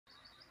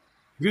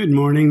Good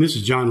morning. This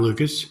is John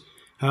Lucas.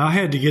 I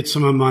had to get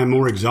some of my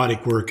more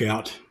exotic work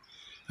out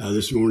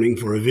this morning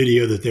for a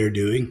video that they're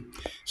doing.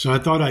 So I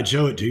thought I'd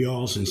show it to you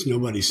all since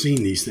nobody's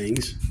seen these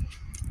things.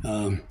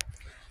 The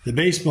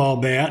baseball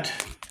bat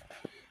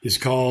is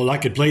called, I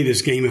could play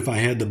this game if I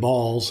had the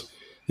balls.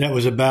 That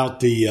was about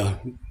the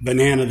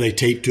banana they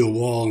taped to a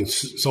wall and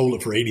sold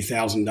it for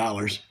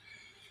 $80,000.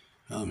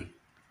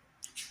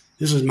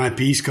 This is my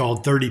piece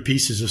called 30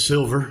 Pieces of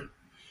Silver,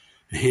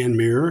 a hand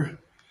mirror.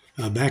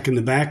 Back in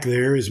the back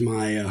there is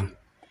my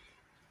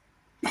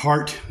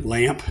heart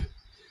lamp.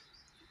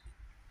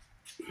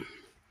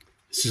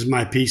 This is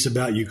my piece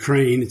about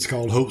Ukraine. It's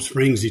called Hope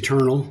Springs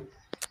Eternal.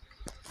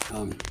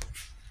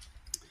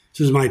 This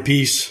is my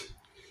piece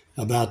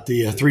about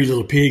the three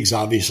little pigs,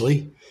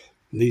 obviously.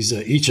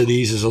 Each of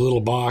these is a little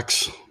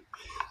box,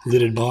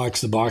 lidded box.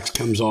 The box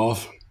comes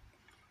off.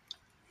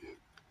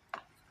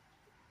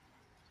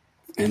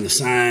 And the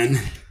sign,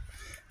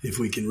 if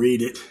we can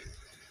read it,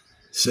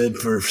 said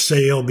for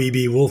sale,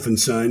 B.B. Wolf &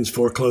 Sons,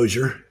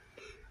 foreclosure.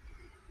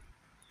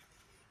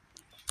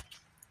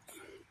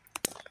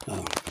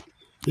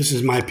 This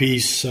is my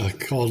piece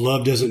called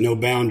Love Doesn't Know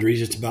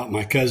Boundaries. It's about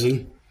my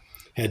cousin.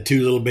 Had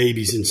two little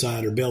babies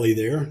inside her belly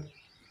there.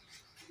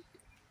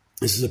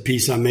 This is a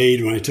piece I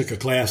made when I took a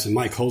class with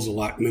Mike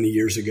Hozelak many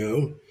years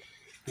ago.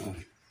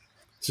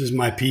 This is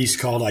my piece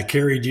called I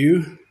Carried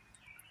You.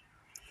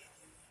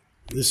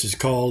 This is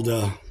called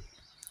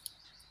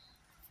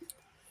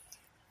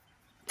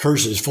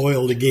Curses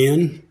Foiled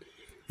Again.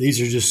 These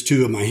are just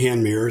two of my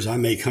hand mirrors. I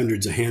make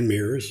hundreds of hand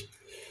mirrors.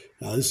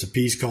 This is a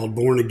piece called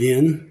Born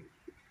Again.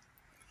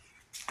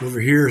 Over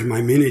here is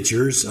my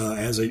miniatures.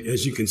 As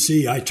you can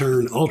see, I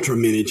turn ultra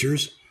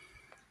miniatures.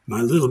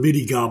 My little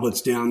bitty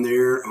goblets down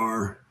there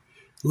are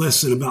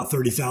less than about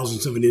 30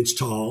 thousandths of an inch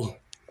tall.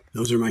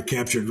 Those are my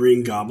captured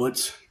ring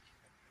goblets.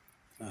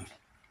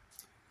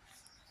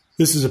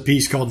 This is a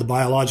piece called The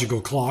Biological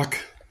Clock.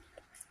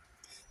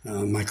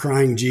 My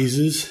Crying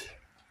Jesus.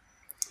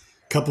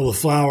 Couple of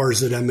flowers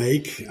that I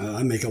make.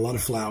 I make a lot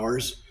of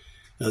flowers.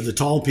 The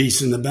tall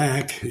piece in the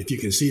back, if you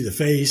can see the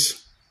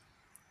face,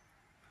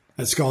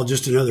 that's called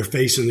Just Another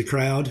Face in the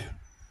Crowd.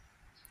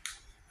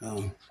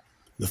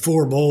 The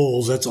four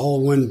bowls, that's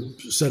all one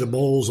set of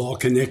bowls all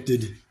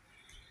connected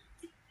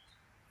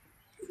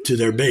to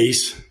their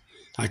base.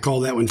 I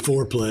call that one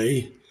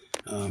Foreplay.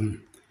 I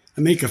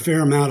make a fair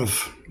amount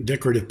of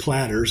decorative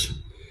platters,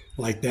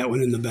 like that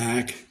one in the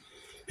back.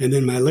 And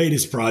then my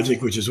latest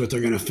project, which is what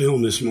they're going to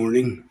film this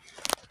morning,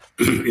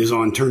 is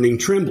on turning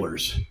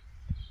tremblers.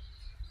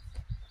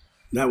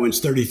 That one's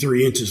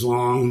 33 inches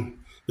long.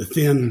 The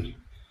thin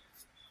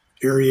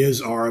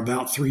areas are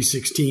about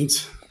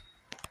 3/16.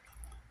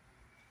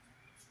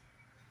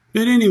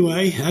 But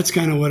anyway, that's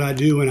kind of what I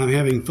do when I'm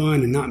having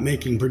fun and not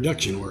making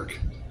production work.